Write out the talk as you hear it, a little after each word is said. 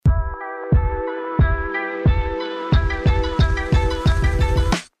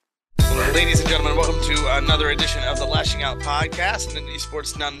to another edition of the Lashing Out podcast and the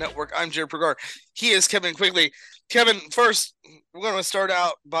Sports Now Network. I'm Jared Pergar. He is Kevin Quigley. Kevin, first, we're going to start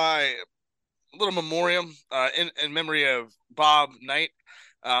out by a little memoriam in memory of Bob Knight,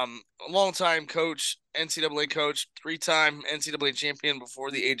 a longtime coach, NCAA coach, three-time NCAA champion before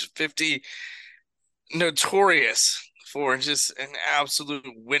the age of 50, notorious for just an absolute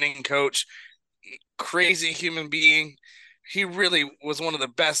winning coach, crazy human being. He really was one of the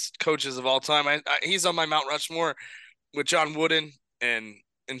best coaches of all time. He's on my Mount Rushmore with John Wooden and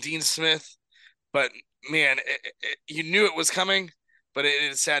Dean Smith. But man, you knew it was coming, but it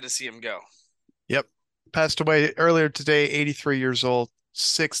is sad to see him go. Yep. Passed away earlier today, 83 years old,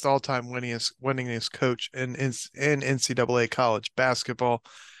 sixth all-time winningest coach in NCAA college basketball.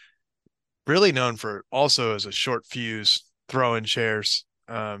 Really known for also as a short fuse, throwing chairs.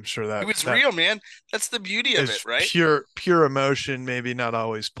 I'm sure It that was that real, man. That's the beauty of it, is right? pure emotion, maybe not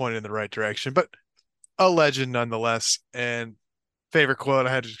always pointed in the right direction, but a legend nonetheless. And favorite quote,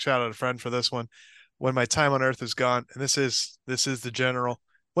 I had to shout out a friend for this one. When my time on earth is gone, and this is the general,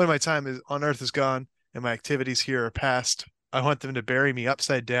 when my time is on earth is gone and my activities here are past, I want them to bury me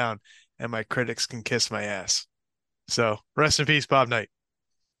upside down and my critics can kiss my ass. So rest in peace, Bob Knight.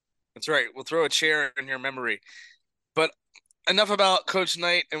 That's right. We'll throw a chair in your memory. But enough about Coach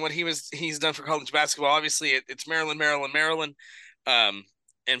Knight and what he's done for college basketball. Obviously, it's Maryland, Maryland, Maryland.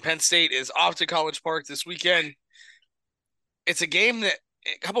 And Penn State is off to College Park this weekend. It's a game that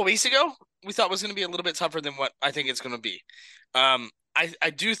a couple of weeks ago we thought was going to be a little bit tougher than what I think it's going to be. I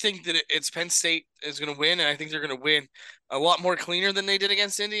do think that it's Penn State is going to win, and I think they're going to win a lot more cleaner than they did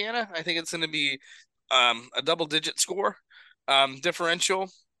against Indiana. I think it's going to be a double-digit score differential,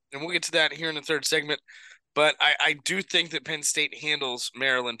 and we'll get to that here in the third segment. But I do think that Penn State handles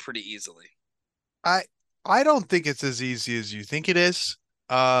Maryland pretty easily. I I don't think it's as easy as you think it is.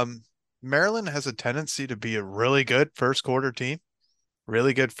 Um, Maryland has a tendency to be a really good first quarter team,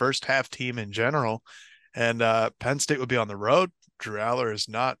 really good first half team in general. And Penn State would be on the road. Drew Aller has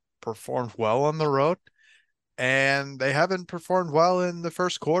not performed well on the road, and they haven't performed well in the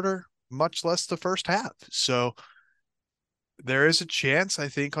first quarter, much less the first half. So there is a chance, I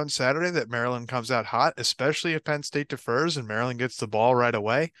think, on Saturday that Maryland comes out hot, especially if Penn State defers and Maryland gets the ball right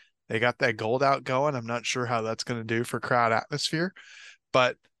away. They got that gold out going. I'm not sure how that's going to do for crowd atmosphere,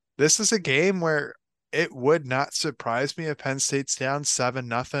 but this is a game where it would not surprise me if Penn State's down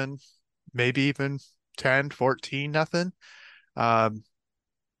 7-0, maybe even 10-14-0. Um,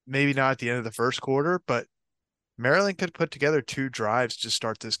 maybe not at the end of the first quarter, but Maryland could put together two drives to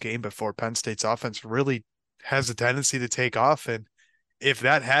start this game before Penn State's offense really has a tendency to take off. And if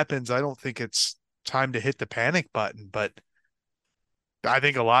that happens, I don't think it's time to hit the panic button. But I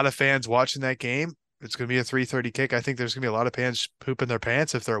think a lot of fans watching that game, it's going to be a 3:30 kick. I think there's going to be a lot of fans pooping their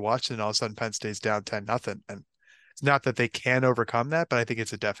pants if they're watching and all of a sudden Penn State's down 10-0. And it's not that they can overcome that, but I think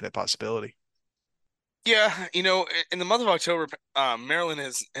it's a definite possibility. Yeah, in the month of October, Maryland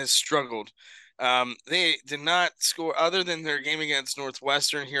has struggled. They did not score other than their game against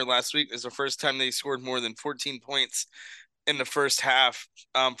Northwestern here last week. Is the first time they scored more than 14 points in the first half.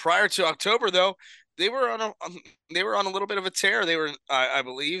 Prior to October, though, they were they were on a little bit of a tear. They were, I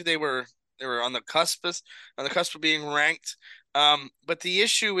believe, they were on the cusp of being ranked. But the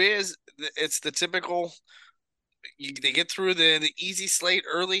issue is, it's the typical. They get through the easy slate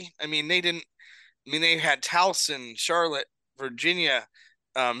early. I mean, they didn't. I mean, they had Towson, Charlotte, Virginia,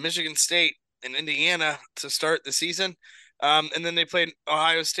 Michigan State, and Indiana to start the season, and then they played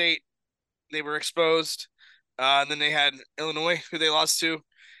Ohio State. They were exposed. And then they had Illinois, who they lost to,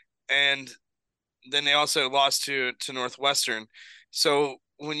 and then they also lost to Northwestern. So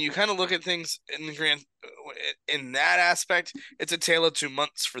when you kind of look at things in the grand in that aspect, it's a tale of 2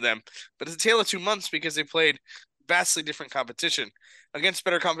 months for them. But it's a tale of 2 months because they played vastly different competition against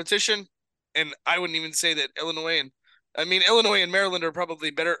better competition. And I wouldn't even say that Illinois and Maryland are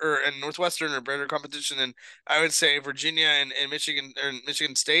probably better, and Northwestern are better competition than I would say Virginia and Michigan or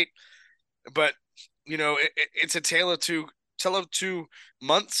Michigan State. But it's a tale of 2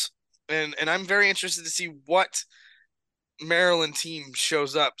 months, and I'm very interested to see what Maryland team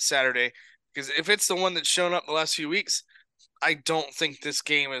shows up Saturday, because if it's the one that's shown up the last few weeks, I don't think this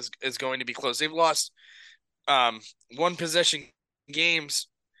game is going to be close. They've lost um, one possession games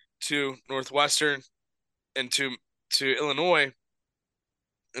to Northwestern and to Illinois,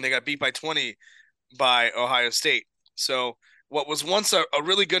 and they got beat by 20 by Ohio State. So what was once a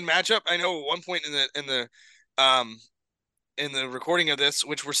really good matchup, I know at one point um in the recording of this,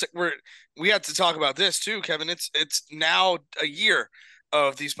 which we had to talk about this too, Kevin. It's now a year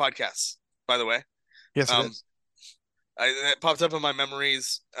of these podcasts, by the way. Yes, it Um, is. That popped up in my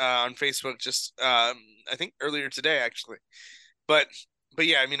memories on Facebook just I think earlier today actually. But but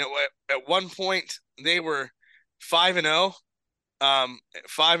yeah, I mean at one point they were 5-0,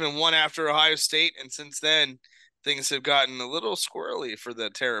 5-1 after Ohio State, and since then things have gotten a little squirrely for the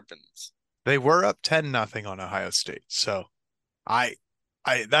Terrapins. They were up 10-0 on Ohio State. So I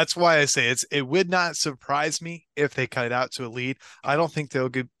that's why I say it would not surprise me if they cut it out to a lead. I don't think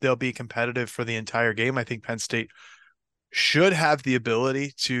they'll be competitive for the entire game. I think Penn State should have the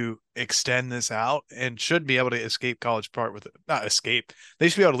ability to extend this out and should be able to escape College Park with not escape. They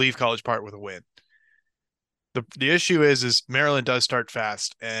should be able to leave College Park with a win. The issue is Maryland does start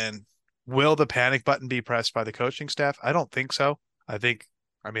fast, and will the panic button be pressed by the coaching staff? I don't think so. I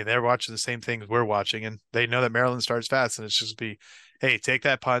mean, they're watching the same things we're watching, and they know that Maryland starts fast, and it's just be, hey, take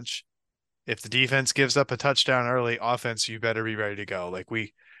that punch. If the defense gives up a touchdown early, offense, you better be ready to go. Like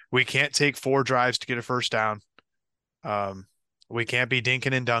we can't take 4 drives to get a first down. Um, we can't be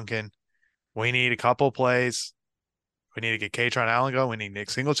dinking and dunking. We need a couple plays. We need to get Katron Allen going. We need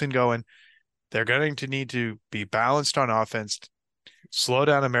Nick Singleton going. They're going to need to be balanced on offense, slow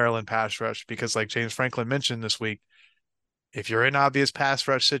down a Maryland pass rush because, like James Franklin mentioned this week, if you're in obvious pass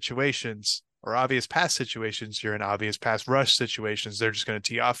rush situations or obvious pass situations, you're in obvious pass rush situations. They're just going to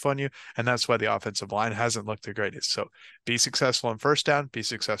tee off on you. And that's why the offensive line hasn't looked the greatest. So be successful on first down, be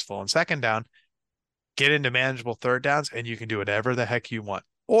successful on second down, get into manageable third downs, and you can do whatever the heck you want.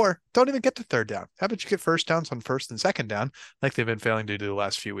 Or don't even get to third down. How about you get first downs on first and second down, like they've been failing to do the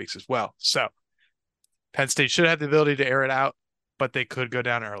last few weeks as well? So Penn State should have the ability to air it out, but they could go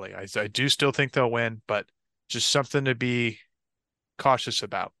down early. I do still think they'll win, but just something to be cautious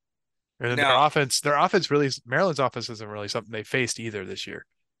about. And then Now, their offense really, Maryland's offense isn't really something they faced either this year.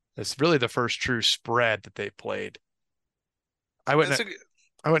 It's really the first true spread that they played. I that's wouldn't,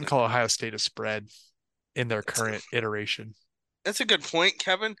 a I wouldn't call Ohio State a spread in their that's a, current iteration. that's a good point,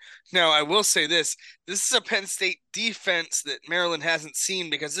 Kevin. Now, I will say this. This is a Penn State defense that Maryland hasn't seen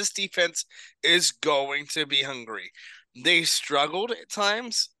because this defense is going to be hungry. They struggled at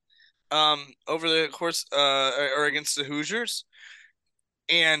times over the course or against the Hoosiers,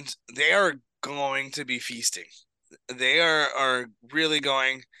 and they are going to be feasting. They are really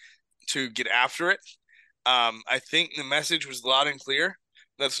going to get after it. I think the message was loud and clear.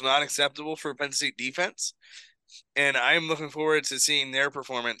 That's not acceptable for Penn State defense, and I am looking forward to seeing their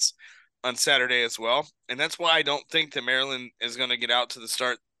performance on Saturday as well. And that's why I don't think that Maryland is going to get out to the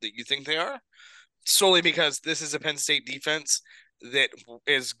start that you think they are, solely because this is a Penn State defense that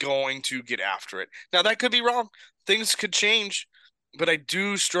is going to get after it. Now, that could be wrong. Things could change, but I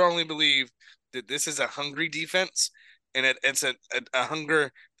do strongly believe that this is a hungry defense, and it's a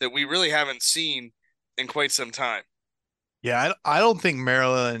hunger that we really haven't seen in quite some time. Yeah, I don't think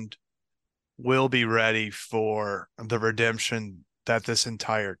Maryland will be ready for the redemption that this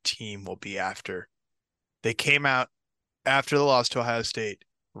entire team will be after. They came out after the loss to Ohio State,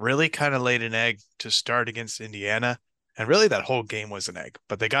 really kind of laid an egg to start against Indiana. And really, that whole game was an egg,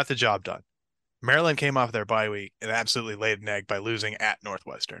 but they got the job done. Maryland came off their bye week and absolutely laid an egg by losing at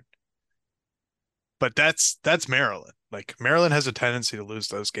Northwestern. But that's Maryland. Like Maryland has a tendency to lose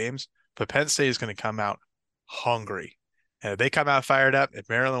those games, but Penn State is going to come out hungry. And if they come out fired up, if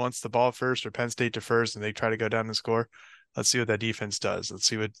Maryland wants the ball first or Penn State to first and they try to go down and score, let's see what that defense does. Let's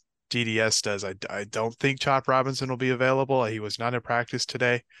see what DDS does. I don't think Chop Robinson will be available. He was not in practice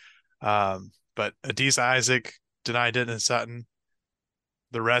today. But Adisa Isaac, Deni Denton Sutton,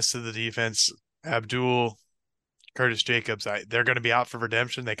 the rest of the defense, Abdul, Curtis Jacobs, they're going to be out for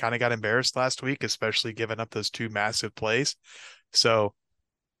redemption. They kind of got embarrassed last week, especially giving up those 2 massive plays. So,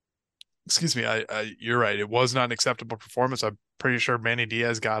 excuse me, you're right. It was not an acceptable performance. I'm pretty sure Manny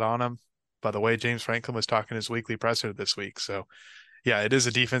Diaz got on him. By the way, James Franklin was talking his weekly presser this week. So, yeah, it is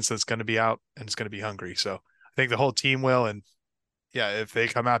a defense that's going to be out and it's going to be hungry. So, I think the whole team will. And yeah, if they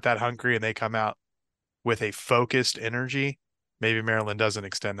come out that hungry and they come out with a focused energy, maybe Maryland doesn't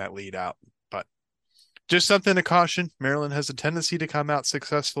extend that lead out. But just something to caution. Maryland has a tendency to come out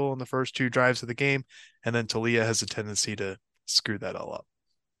successful in the first 2 drives of the game, and then Talia has a tendency to screw that all up.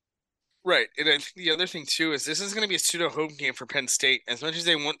 Right. And I think the other thing too is this is going to be a pseudo home game for Penn State. As much as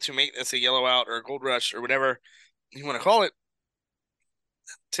they want to make this a yellow out or a gold rush or whatever you want to call it,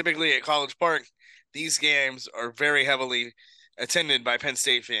 typically at College Park, these games are very heavily attended by Penn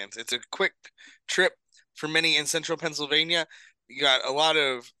State fans. It's a quick trip for many in central Pennsylvania. You got a lot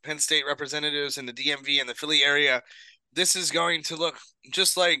of Penn State representatives in the DMV and the Philly area. This is going to look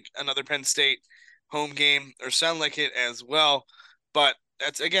just like another Penn State home game or sound like it as well. But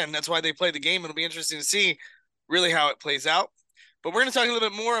that's why they play the game. It'll be interesting to see really how it plays out. But we're going to talk a little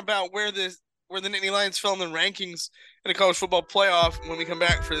bit more about where the Nittany Lions fell in the rankings in the college football playoff when we come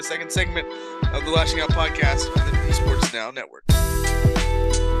back for the second segment of the Lashing Out podcast on the Esports Now Network.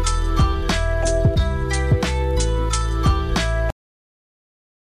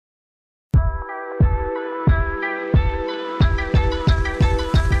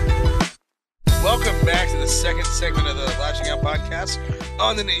 Welcome back to the second segment of the Lasching Out podcast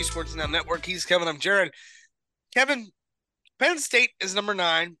on the Esports Now Network. He's Kevin. I'm Jared. Kevin, Penn State is number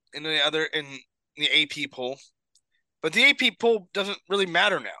 9 in the AP poll, but the AP poll doesn't really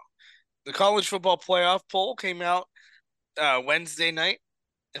matter now. The college football playoff poll came out Wednesday night,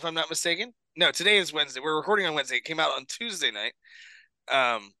 if I'm not mistaken. No, today is Wednesday. We're recording on Wednesday. It came out on Tuesday night.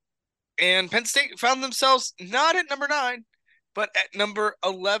 And Penn State found themselves not at number 9, but at number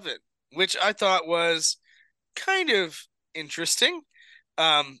 11, which I thought was kind of interesting,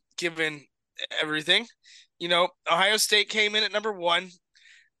 given everything. You know, Ohio State came in at number 1.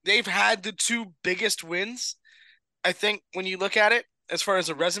 They've had the 2 biggest wins, I think, when you look at it, as far as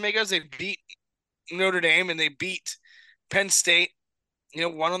the resume goes. They beat Notre Dame and they beat Penn State, you know,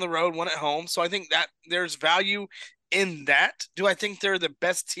 one on the road, one at home. So I think that there's value in that. Do I think they're the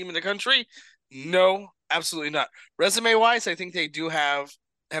best team in the country? No, absolutely not. Resume wise, I think they do have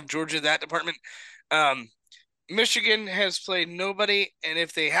Georgia in that department. Michigan has played nobody, and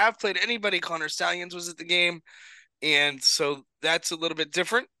if they have played anybody, Connor Stallions was at the game, and so that's a little bit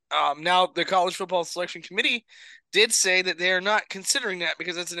different. Now, the College Football Selection Committee did say that they are not considering that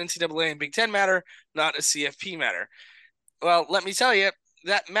because it's an NCAA and Big Ten matter, not a CFP matter. Well, let me tell you,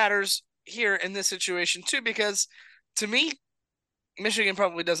 that matters here in this situation too, because to me, Michigan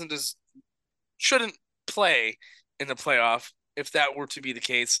probably shouldn't play in the playoff if that were to be the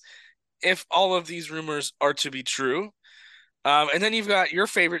case, if all of these rumors are to be true. And then you've got your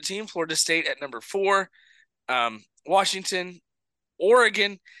favorite team, Florida State, at number 4, Washington,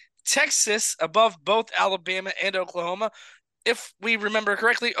 Oregon, Texas above both Alabama and Oklahoma. If we remember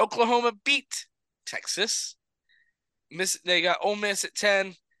correctly, Oklahoma beat Texas. They got Ole Miss at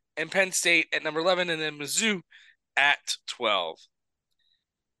 10 and Penn State at number 11, and then Mizzou at 12.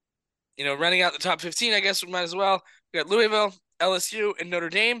 You know, running out the top 15, I guess we might as well. We got Louisville, LSU, and Notre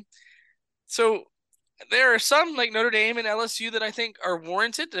Dame. So there are some like Notre Dame and LSU that I think are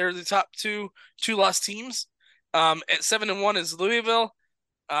warranted. They're the top two lost teams. At 7-1 is Louisville,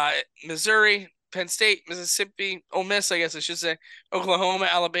 Missouri, Penn State, Mississippi, Ole Miss, I guess I should say, Oklahoma,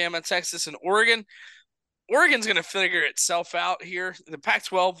 Alabama, Texas, and Oregon. Oregon's going to figure itself out here. The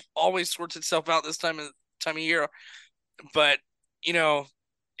Pac-12 always sorts itself out this time of year, but you know,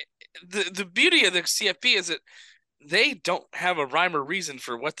 the beauty of the CFP is that they don't have a rhyme or reason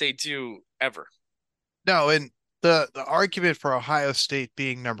for what they do ever. No, and the argument for Ohio State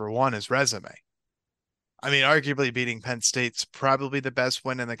being number 1 is resume. I mean, arguably beating Penn State's probably the best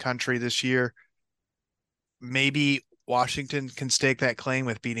win in the country this year. Maybe Washington can stake that claim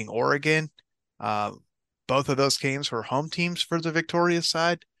with beating Oregon. Both of those games were home teams for the victorious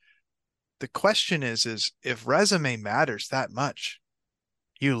side. The question is if resume matters that much,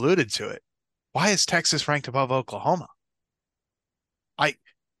 you alluded to it. Why is Texas ranked above Oklahoma?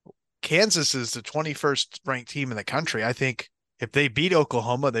 Kansas is the 21st ranked team in the country. I think if they beat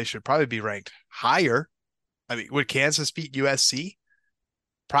Oklahoma, they should probably be ranked higher. I mean, would Kansas beat USC?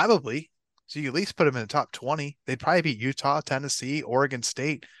 Probably. So you at least put them in the top 20. They'd probably beat Utah, Tennessee, Oregon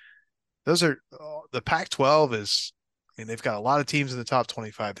State. Those are the Pac-12 is, I mean, they've got a lot of teams in the top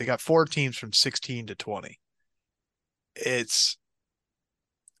 25. They got 4 teams from 16 to 20. It's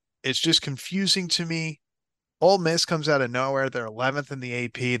just confusing to me. Ole Miss comes out of nowhere. They're 11th in the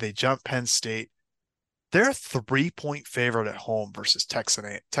AP. They jump Penn State. They're a 3-point favorite at home versus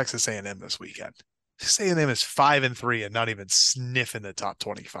Texas A&M this weekend. Texas A&M is 5-3 and not even sniffing the top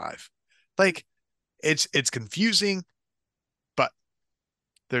 25. Like, it's confusing, but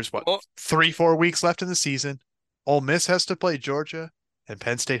there's what, Well, 3-4 weeks left in the season. Ole Miss has to play Georgia and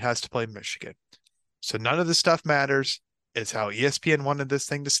Penn State has to play Michigan. So none of this stuff matters. It's how ESPN wanted this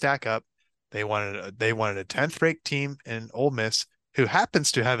thing to stack up. They wanted a 10th ranked team in Ole Miss, who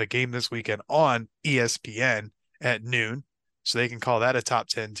happens to have a game this weekend on ESPN at noon, so they can call that a top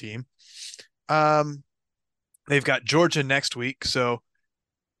 10 team. They've got Georgia next week, so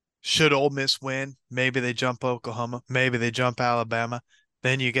should Ole Miss win, maybe they jump Oklahoma, maybe they jump Alabama.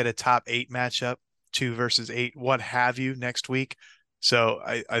 Then you get a top 8 matchup, 2 versus 8, what have you, next week. So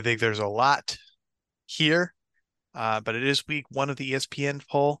I think there's a lot here, but it is week 1 of the ESPN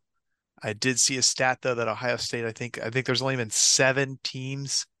poll. I did see a stat though that Ohio State, I think there's only been 7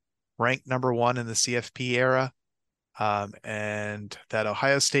 teams ranked number 1 in the CFP era. And that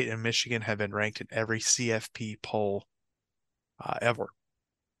Ohio State and Michigan have been ranked in every CFP poll ever.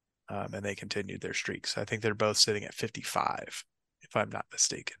 and they continued their streaks. I think they're both sitting at 55, if I'm not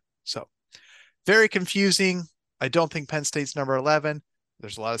mistaken. So very confusing. I don't think Penn State's number 11.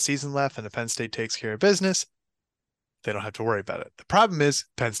 There's a lot of season left, and if Penn State takes care of business, they don't have to worry about it. The problem is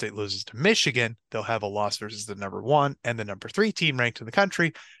Penn State loses to Michigan. They'll have a loss versus the number 1 and the number 3 team ranked in the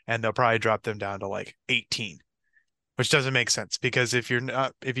country, and they'll probably drop them down to like 18, which doesn't make sense because if you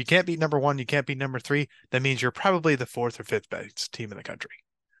can't beat number 1, you can't beat number 3, that means you're probably the 4th or 5th best team in the country.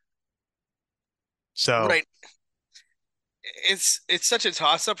 So Right. It's such a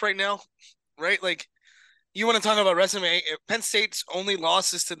toss up right now, right? Like you want to talk about resume. Penn State's only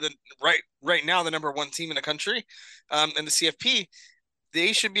loss is to the right now the number 1 team in the country, and the CFP.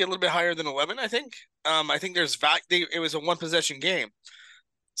 They should be a little bit higher than 11. I think. I think there's it was a one possession game.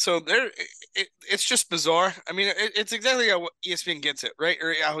 So it's just bizarre. I mean, it's exactly how ESPN gets it, right?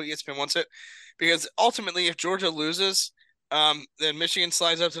 Or how ESPN wants it, because ultimately, if Georgia loses, then Michigan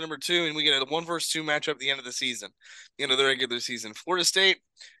slides up to number 2, and we get a 1 versus 2 matchup at the end of the season, the regular season. Florida State,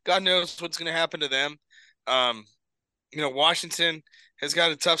 God knows what's going to happen to them. Um, Washington has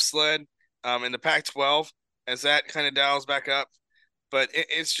got a tough sled in the Pac-12 as that kind of dials back up, but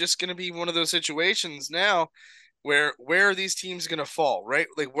it's just going to be one of those situations now where are these teams going to fall, right?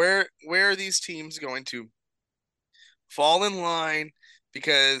 Like where are these teams going to fall in line,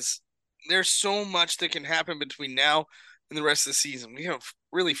 because there's so much that can happen between now and the rest of the season. We have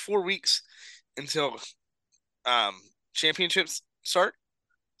really 4 weeks until um, championships start,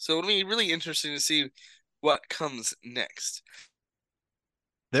 so it'll be really interesting to see what comes next.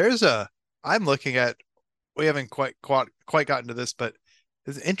 there's a I'm looking at we haven't quite gotten to this, but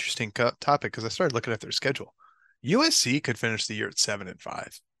it's an interesting topic because I started looking at their schedule. USC could finish the year at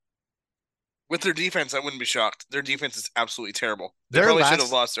 7-5. With their defense, I wouldn't be shocked. Their defense is absolutely terrible. They Their probably should have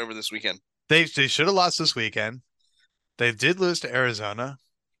last lost over this weekend. they should have lost this weekend. They did lose to Arizona,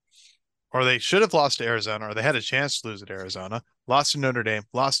 or they should have lost to Arizona, or they had a chance to lose at Arizona. Lost to Notre Dame,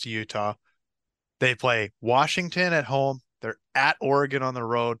 lost to Utah. They play Washington at home. They're at Oregon on the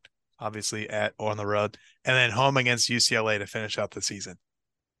road, obviously at on the road, and then home against UCLA to finish out the season.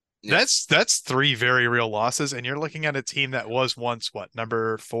 Yeah, That's 3 very real losses, and you're looking at a team that was once what,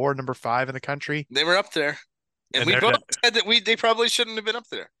 number 4, number 5 in the country, they were up there, and and we both said that they probably shouldn't have been up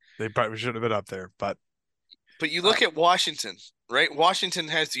there. they probably should have been up there. But But you uh, look at Washington, right? Washington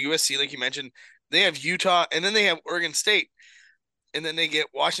has the USC, like you mentioned. They have Utah, and then they have Oregon State, and then they get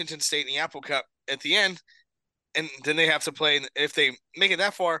Washington State in the Apple Cup at the end, and then they have to play. If they make it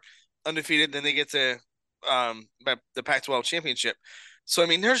that far undefeated, then they get to the Pac-12 championship. So I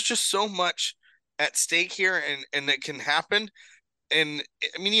mean, there's just so much at stake here, and that can happen. And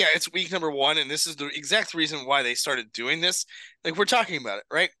I mean, yeah, it's week number 1, and this is the exact reason why they started doing this. Like we're talking about it,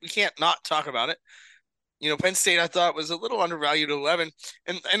 right? We can't not talk about it. Penn State I thought was a little undervalued at 11,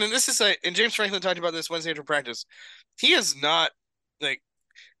 and then this is and James Franklin talked about this Wednesday after practice. He is not like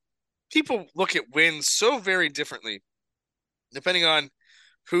people look at wins so very differently depending on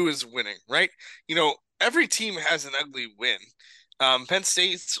who is winning, right? Every team has an ugly win. Penn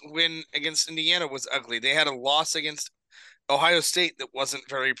State's win against Indiana was ugly. They had a loss against Ohio State that wasn't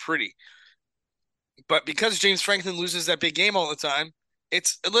very pretty. But because James Franklin loses that big game all the time,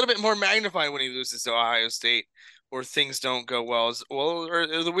 it's a little bit more magnified when he loses to Ohio State or things don't go well, or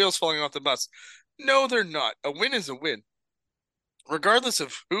the wheels falling off the bus. No, they're not. A win is a win. Regardless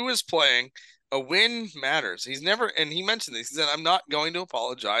of who is playing, a win matters. He's never, and he mentioned this. He said, "I'm not going to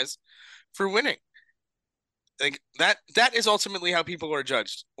apologize for winning." Like that is ultimately how people are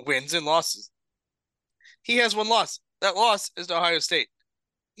judged: wins and losses. He has one loss. That loss is to Ohio State.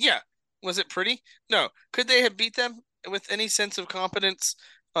 Yeah. Was it pretty? No. Could they have beat them with any sense of competence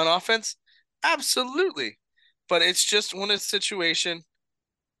on offense? Absolutely. But it's just one of the situation,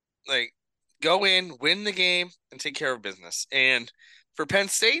 like go in, win the game, and take care of business. And for Penn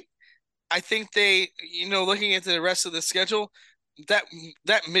State, I think looking at the rest of the schedule, that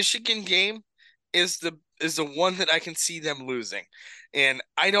that Michigan game is the one that I can see them losing. And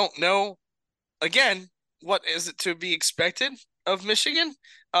I don't know, again, what is it to be expected of Michigan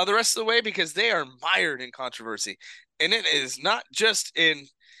the rest of the way, because they are mired in controversy, and it is not just in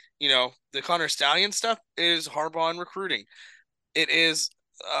the Connor Stallion stuff. It is Harbaugh and recruiting. It is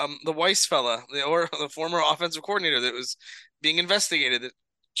the Weiss fella, or the former offensive coordinator that was being investigated that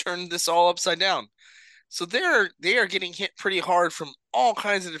turned this all upside down. So they are getting hit pretty hard from all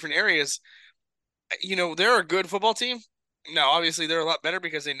kinds of different areas. They're a good football team. Now, obviously, they're a lot better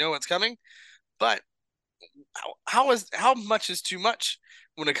because they know what's coming, but how much is too much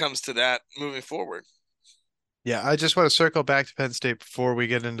when it comes to that moving forward? yeah, I just want to circle back to Penn State before we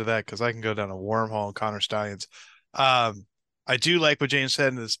get into that because I can go down a wormhole in Connor Stallions. Um, I do like what James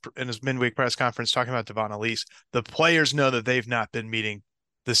said in his midweek press conference talking about Devon Elise. The players know that they've not been meeting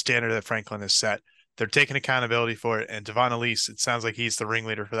the standard that Franklin has set. They're taking accountability for it, and Devon Elise, it sounds like he's the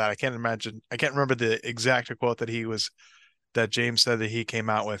ringleader for that. I can't remember the exact quote that James said that he came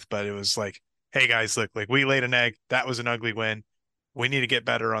out with, but it was like, "Hey guys, look, like we laid an egg. That was an ugly win. We need to get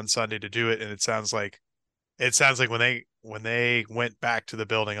better on Sunday to do it." And it sounds like when they went back to the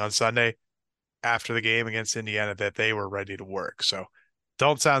building on Sunday after the game against Indiana that they were ready to work. So it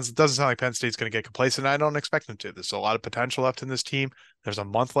doesn't sound like Penn State's going to get complacent. I don't expect them to. There's a lot of potential left in this team. There's a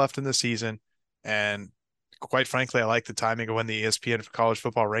month left in the season, and quite frankly, I like the timing of when the ESPN college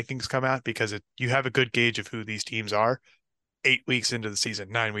football rankings come out because you have a good gauge of who these teams are 8 weeks into the season,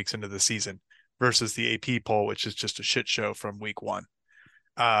 9 weeks into the season versus the AP poll, which is just a shit show from week one.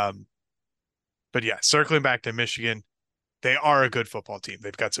 Um, but yeah, circling back to Michigan, they are a good football team.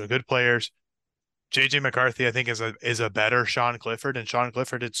 They've got some good players. JJ McCarthy, I think, is a better Sean Clifford, and Sean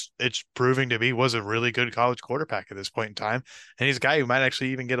Clifford, it's proving to be was a really good college quarterback at this point in time, and he's a guy who might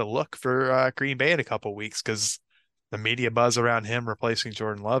actually even get a look for Green Bay in a couple of weeks because the media buzz around him replacing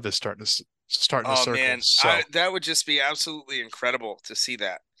Jordan Love is starting to Oh circle. man, I So that would just be absolutely incredible to see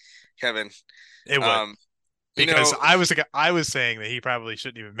that, Kevin. it would Um, you because know, I was saying that he probably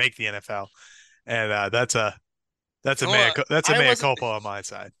shouldn't even make the NFL, and well, that's a I mea wasn't. culpa on my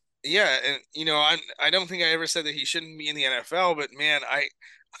side. Yeah, and I don't think I ever said that he shouldn't be in the NFL, but man, I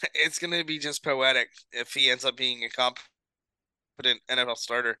it's gonna be just poetic if he ends up being a competent NFL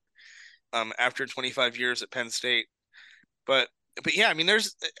starter after 25 years at Penn State. But but yeah, I mean,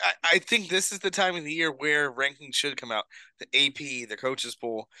 I think this is the time of the year where rankings should come out. The AP, the coaches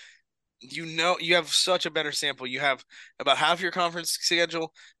poll. You have such a better sample. You have about half your conference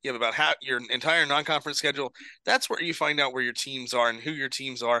schedule. You have about half your entire non-conference schedule. That's where you find out where your teams are and who your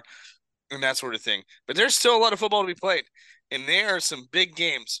teams are and that sort of thing. But there's still a lot of football to be played, and there are some big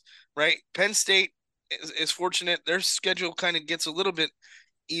games, right? Penn State is fortunate; their schedule kind of gets a little bit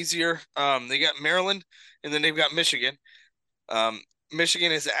easier. They got Maryland, and then they've got Michigan. Um,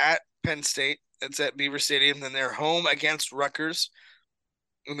 Michigan is at Penn State. It's at Beaver Stadium. Then they're home against Rutgers,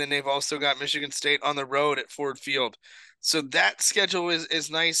 and then they've also got Michigan State on the road at Ford Field. So that schedule is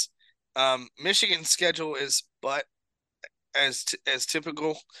nice. Michigan's schedule is but as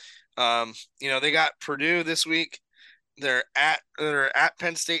typical. They got Purdue this week. They're at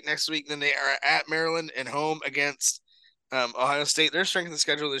Penn State next week. Then they are at Maryland and home against Ohio State. Their strength of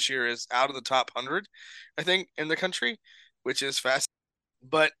schedule this year is out of the top 100, I think, in the country, which is fast.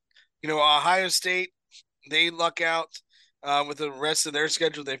 But Ohio State, they luck out with the rest of their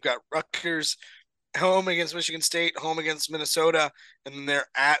schedule. They've got Rutgers home against Michigan State, home against Minnesota, and then they're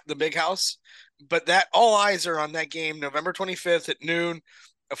at the Big House. But that all eyes are on that game, November 25th at noon,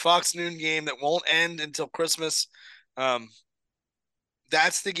 a Fox noon game that won't end until Christmas. Um,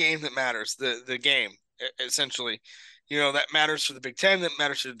 that's the game that matters. The game essentially, that matters for the Big Ten. That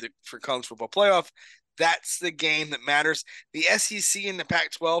matters for college football playoff. That's the game that matters. The SEC and the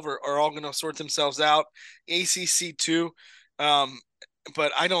Pac-12 are all going to sort themselves out. ACC too. Um,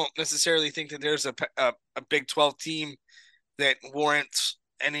 but I don't necessarily think that there's a Big 12 team that warrants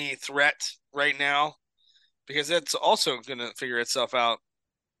any threat right now because that's also going to figure itself out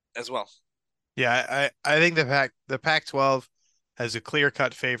as well. Yeah, I think the Pac-12 has a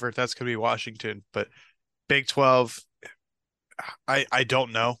clear-cut favorite. That's going to be Washington, but Big 12, I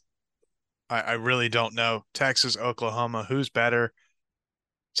don't know. I really don't know. Texas, Oklahoma, who's better?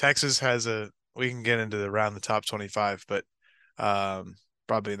 Texas has we can get into the around the top 25, but um,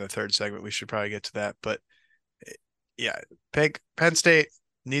 probably in the third segment, we should probably get to that. But yeah, Penn State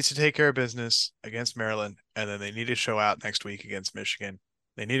needs to take care of business against Maryland, and then they need to show out next week against Michigan.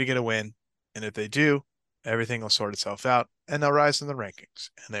 They need to get a win, and if they do, everything will sort itself out, and they'll rise in the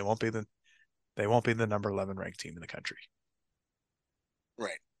rankings, and they won't be the number 11 ranked team in the country.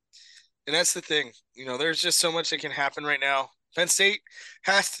 Right. And that's the thing. There's just so much that can happen right now. Penn State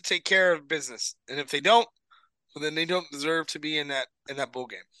has to take care of business. And if they don't, well, then they don't deserve to be in that bowl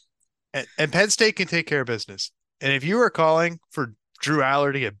game. And Penn State can take care of business. And if you were calling for Drew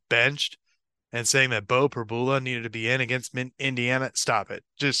Aller to get benched and saying that Bo Perbula needed to be in against Indiana, stop it.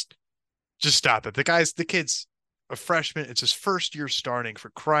 Just stop it. The kid's a freshman. It's his first year starting for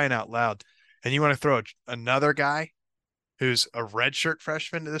crying out loud. And you want to throw another guy who's a redshirt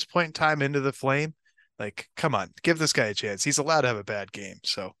freshman at this point in time into the flame? Like, come on, give this guy a chance. He's allowed to have a bad game.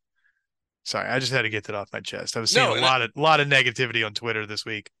 So sorry, I just had to get that off my chest. I was seeing No, and a lot of negativity on Twitter this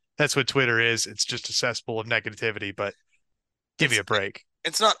week. That's what Twitter is. It's just a cesspool of negativity, but give me it's a break.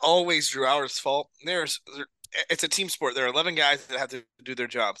 it's not always Drew Aller's fault. It's a team sport. There are 11 guys that have to do their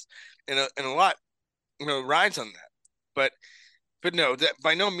jobs, and a lot rides on that. But But no, that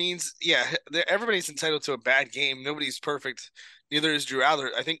by no means. Yeah, everybody's entitled to a bad game. Nobody's perfect. Neither is Drew Aller.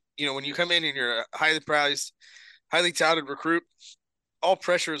 I think when you come in and you're a highly prized, highly touted recruit, all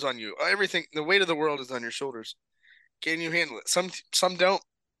pressure is on you. Everything, the weight of the world is on your shoulders. Can you handle it? Some don't,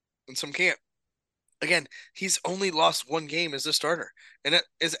 and some can't. Again, he's only lost one game as a starter, and it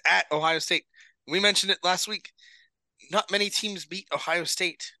is at Ohio State. We mentioned it last week. Not many teams beat Ohio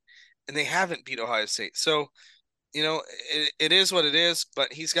State, and they haven't beat Ohio State. So, it is what it is,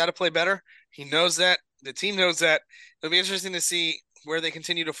 but he's got to play better. He knows that. The team knows that. It'll be interesting to see where they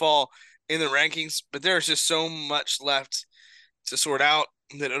continue to fall in the rankings, but there's just so much left to sort out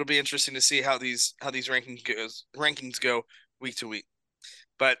that it'll be interesting to see how these rankings go week to week.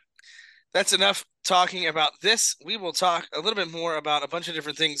 But that's enough talking about this. We will talk a little bit more about a bunch of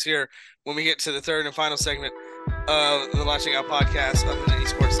different things here when we get to the third and final segment of the Lashing Out podcast on the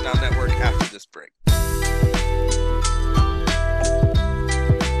Esports Now Network after this break.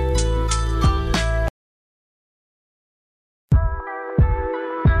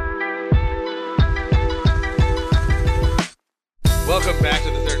 Welcome back to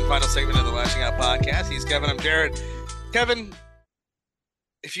the third and final segment of the Lashing Out podcast. He's Kevin. I'm Jared. Kevin,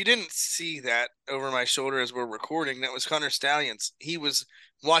 if you didn't see that over my shoulder as we're recording, that was Connor Stallions. He was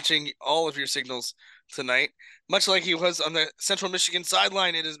watching all of your signals tonight, much like he was on the Central Michigan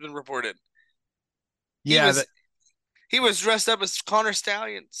sideline. It has been reported. He Yeah, was he was dressed up as Connor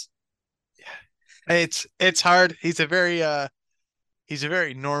Stallions. it's hard. He's a very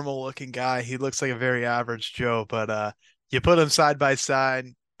normal looking guy. He looks like a very average Joe, but you put him side by side,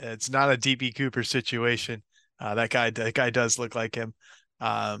 it's not a DB Cooper situation. That guy does look like him.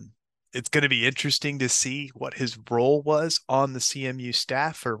 Um, it's going to be interesting to see what his role was on the CMU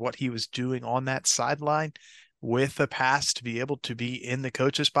staff or what he was doing on that sideline with a pass to be able to be in the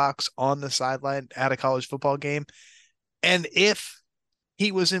coach's box on the sideline at a college football game. And if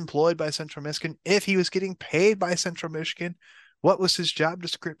he was employed by Central Michigan, if he was getting paid by Central Michigan, what was his job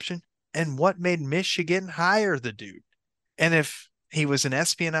description and what made Michigan hire the dude? And if he was an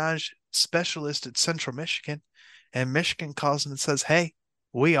espionage specialist at Central Michigan and Michigan calls him and says, hey,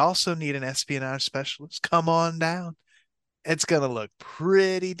 we also need an espionage specialist, come on down. It's going to look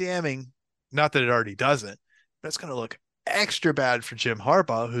pretty damning. Not that it already doesn't, but it's going to look extra bad for Jim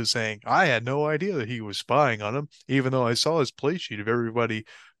Harbaugh, who's saying, I had no idea that he was spying on him, even though I saw his play sheet of everybody,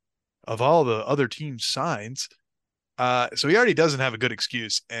 of all the other team's signs. So he already doesn't have a good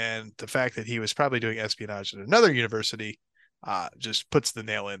excuse. And the fact that he was probably doing espionage at another university just puts the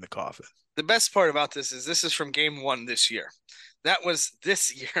nail in the coffin. The best part about this is from game one this year. That was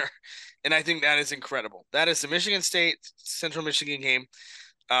this year. And I think that is incredible. That is the Michigan State Central Michigan game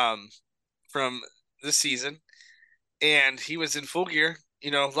from this season. And he was in full gear.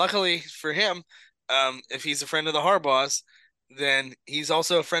 Luckily for him, if he's a friend of the Harbaughs, then he's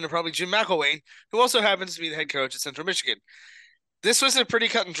also a friend of probably Jim McElwain, who also happens to be the head coach at Central Michigan. This was a pretty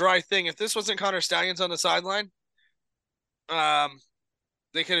cut and dry thing. If this wasn't Connor Stallions on the sideline,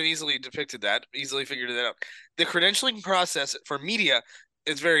 they could have easily depicted that, easily figured that out. The credentialing process for media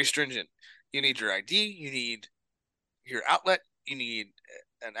is very stringent. You need your ID, you need your outlet, you need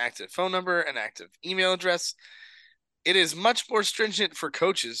an active phone number, an active email address. It is much more stringent for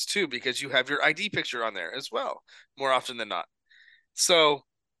coaches too, because you have your ID picture on there as well, more often than not. So,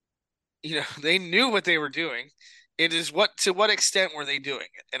 they knew what they were doing. It is to what extent were they doing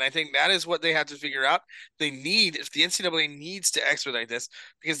it? And I think that is what they have to figure out. If the NCAA needs to expedite this,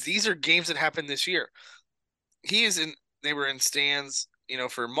 because these are games that happened this year. They were in stands,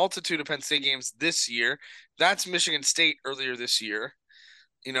 for a multitude of Penn State games this year. That's Michigan State earlier this year.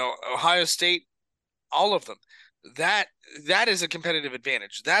 Ohio State, all of them. That is a competitive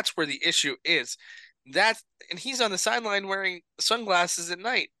advantage. That's where the issue is. And he's on the sideline wearing sunglasses at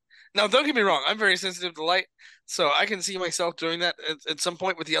night. Now, don't get me wrong. I'm very sensitive to light, so I can see myself doing that at some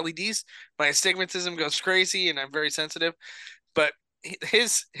point with the LEDs. My astigmatism goes crazy, and I'm very sensitive. But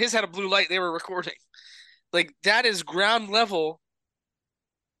his had a blue light they were recording. Like, that is ground level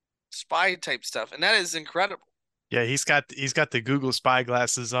spy type stuff, and that is incredible. Yeah, he's got the Google spy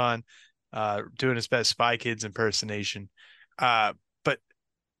glasses on, doing his best Spy Kids impersonation. But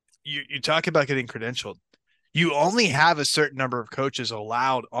you talk about getting credentialed. You only have a certain number of coaches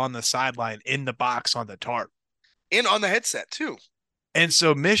allowed on the sideline in the box on the tarp. And on the headset too. And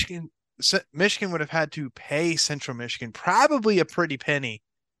so Michigan would have had to pay Central Michigan probably a pretty penny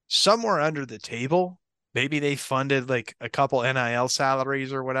somewhere under the table. Maybe they funded like a couple NIL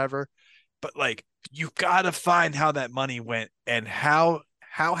salaries or whatever. But like you got to find how that money went and how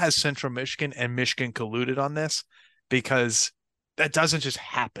has Central Michigan and Michigan colluded on this, because that doesn't just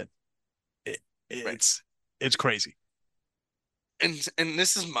happen. Right. It's crazy. and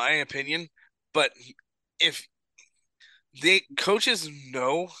this is my opinion, but if they coaches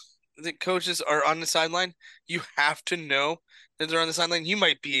know that coaches are on the sideline, you have to know that they're on the sideline. You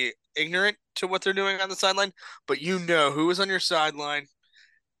might be ignorant to what they're doing on the sideline, but you know who is on your sideline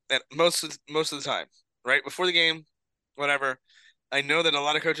at most of the time, right? Before the game, whatever. I know that a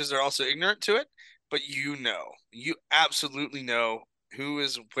lot of coaches are also ignorant to it, but you absolutely know who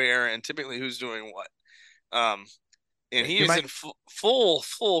is where and typically who's doing what. Um, and Yeah, he you is might. in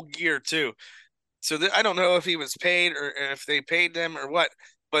full gear too. So I don't know if he was paid or if they paid them or what,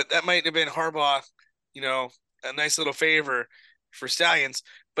 but that might have been Harbaugh, you know, a nice little favor for Stallions.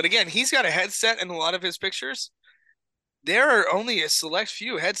 But again, he's got a headset in a lot of his pictures. There are only a select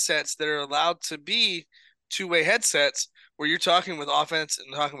few headsets that are allowed to be two-way headsets where you're talking with offense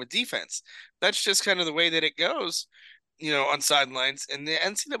and talking with defense. That's just kind of the way that it goes, on sidelines. And the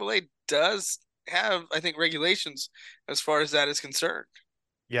NCAA does have, I think, regulations as far as that is concerned.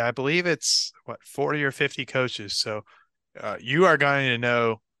 Yeah, I believe it's what 40 or 50 coaches. So you are going to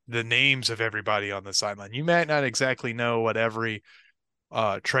know the names of everybody on the sideline. You might not exactly know what every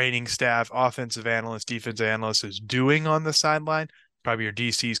training staff, offensive analyst, defensive analyst is doing on the sideline. Probably your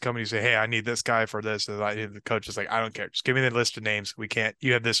DC's coming to say, "Hey, I need this guy for this." And the coach is like, "I don't care. Just give me the list of names. We can't.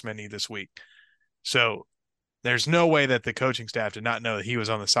 You have this many this week." So there's no way that the coaching staff did not know that he was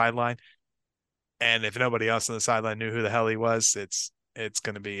on the sideline. And if nobody else on the sideline knew who the hell he was, it's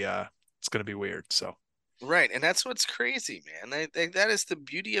gonna be weird. So Right, and that's what's crazy, man. That is the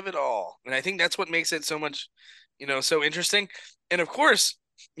beauty of it all, and I think that's what makes it so much, so interesting. And of course,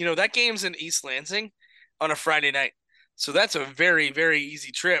 that game's in East Lansing on a Friday night, so that's a very, very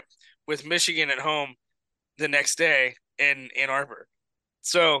easy trip with Michigan at home the next day in Ann Arbor.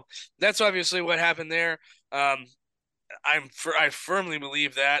 So that's obviously what happened there. Um, I firmly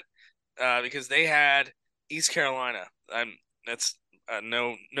believe that because they had East Carolina. That's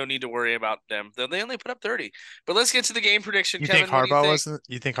no need to worry about them. They only put up 30. But let's get to the game prediction, you think Kevin. What do you think?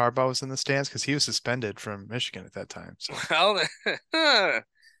 You think Harbaugh was in the stands because he was suspended from Michigan at that time. So Well,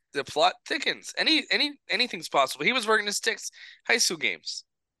 the plot thickens. Anything's possible. He was working his six high school games.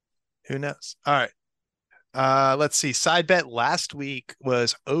 who knows? All right. Let's see. Side bet last week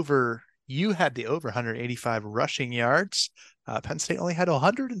was over. You had the over 185 rushing yards. Penn State only had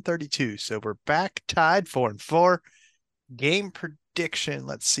 132, so we're back tied 4-4. Game prediction.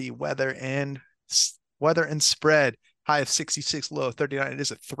 Let's see. Weather and spread. High of 66, low of 39. It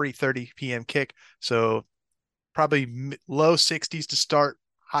is a 3:30 p.m. kick, so probably low 60s to start,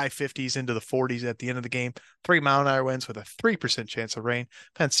 high 50s into the 40s at the end of the game. 3 mile-an-hour winds with a 3% chance of rain.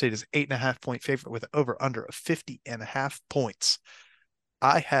 Penn State is 8.5 point favorite with over under of 50.5 points.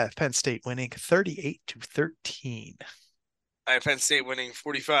 I have Penn State winning 38-13. I have Penn State winning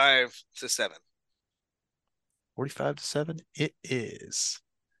 45-7. 45-7 it is.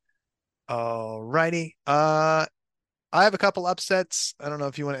 All righty. I have a couple upsets. I don't know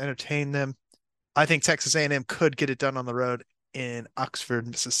if you want to entertain them. I think Texas A&M could get it done on the road in Oxford,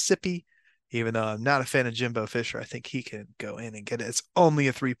 Mississippi. Even though I'm not a fan of Jimbo Fisher, I think he can go in and get it. It's only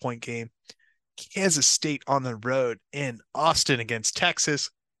a 3 point game. Kansas State on the road in Austin against Texas.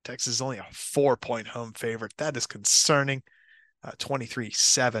 Texas is only a 4 point home favorite. That is concerning.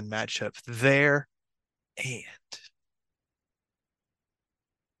 23-7 matchup there. And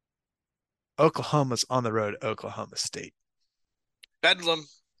Oklahoma's on the road, Oklahoma State. Bedlam.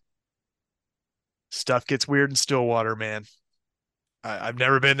 Stuff gets weird in Stillwater, man. I've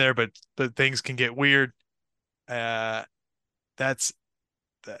never been there, but things can get weird. Uh, that's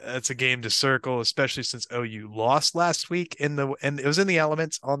that's a game to circle, especially since OU lost last week and it was in the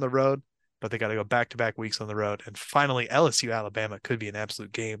elements on the road, but they got to go back-to-back weeks on the road. And finally, LSU Alabama could be an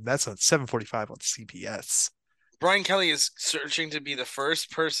absolute game. That's on 7:45 on CBS. Brian Kelly is searching to be the first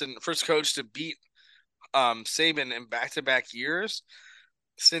coach to beat Saban in back-to-back years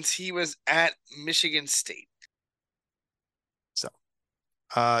since he was at Michigan State. So,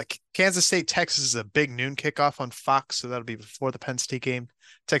 Kansas State, Texas is a big noon kickoff on Fox, so that'll be before the Penn State game.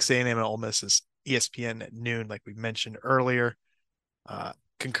 Texas A&M and Ole Miss is ESPN at noon, like we mentioned earlier.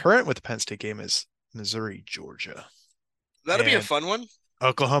 Concurrent with the Penn State game is Missouri, Georgia, That'll be a and fun one.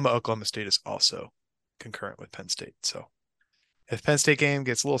 Oklahoma State is also concurrent with Penn State. So if Penn State game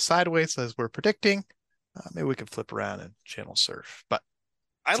gets a little sideways as we're predicting, maybe we can flip around and channel surf. But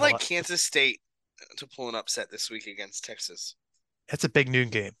I it's a like lot. Kansas State to pull an upset this week against Texas. It's a big noon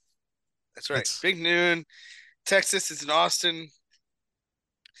game. That's right. It's Big noon. Texas is in Austin.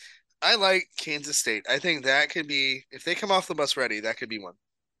 I like Kansas State. I think that could be, if they come off the bus ready, that could be one.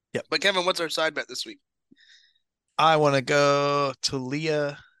 Yep. But Kevin, what's our side bet this week? I want to go to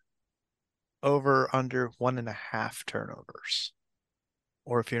Leah over under 1.5 turnovers.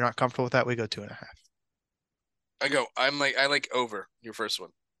 Or if you're not comfortable with that, we go 2.5. I like over your first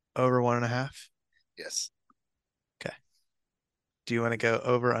one. Over 1.5. Yes. Okay. Do you want to go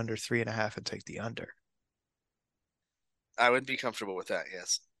over under 3.5 and take the under? I would be comfortable with that.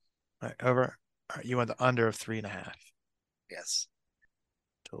 Yes. All right, over. All right, you want the under of 3.5. Yes.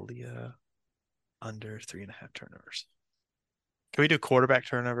 Tolia under 3.5 turnovers. Can we do quarterback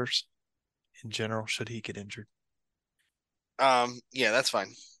turnovers in general? Should he get injured? Yeah, that's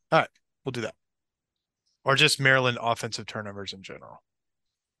fine. All right, we'll do that. Or just Maryland offensive turnovers in general.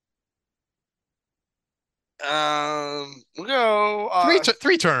 We'll go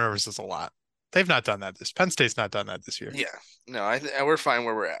Three turnovers is a lot. They've not done that this. Penn State's not done that this year. yeah. No, we're fine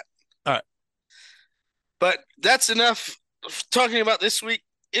where we're at. All right. But that's enough talking about this week.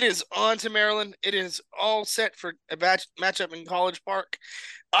 It is on to Maryland. It is all set for a matchup in College Park.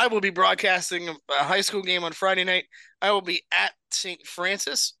 I will be broadcasting a high school game on Friday night. I will be at St.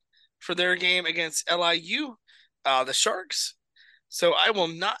 Francis for their game against LIU, the Sharks. So I will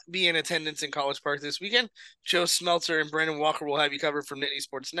not be in attendance in College Park this weekend. Joe Smelter and Brandon Walker will have you covered from Nittany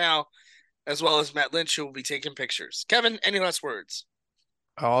Sports Now, as well as Matt Lynch, who will be taking pictures. Kevin, any last words?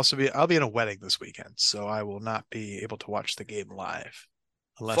 I'll be in a wedding this weekend, so I will not be able to watch the game live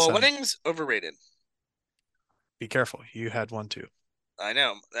unless Fall I'm weddings overrated. be careful. You had one too. I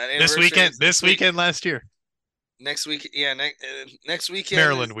know that anniversary is This next week. weekend last year. Next week, yeah, next weekend is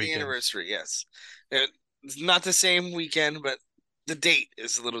Maryland the weekend. anniversary. Yes, it's not the same weekend, but the date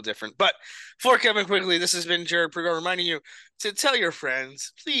is a little different. But for Kevin Quigley, this has been Jared Prigo reminding you to tell your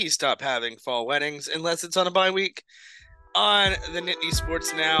friends, please stop having fall weddings unless it's on a bye week on the Nittany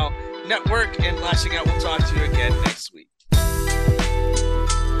Sports Now Network. And Lashing Out, we'll talk to you again next week.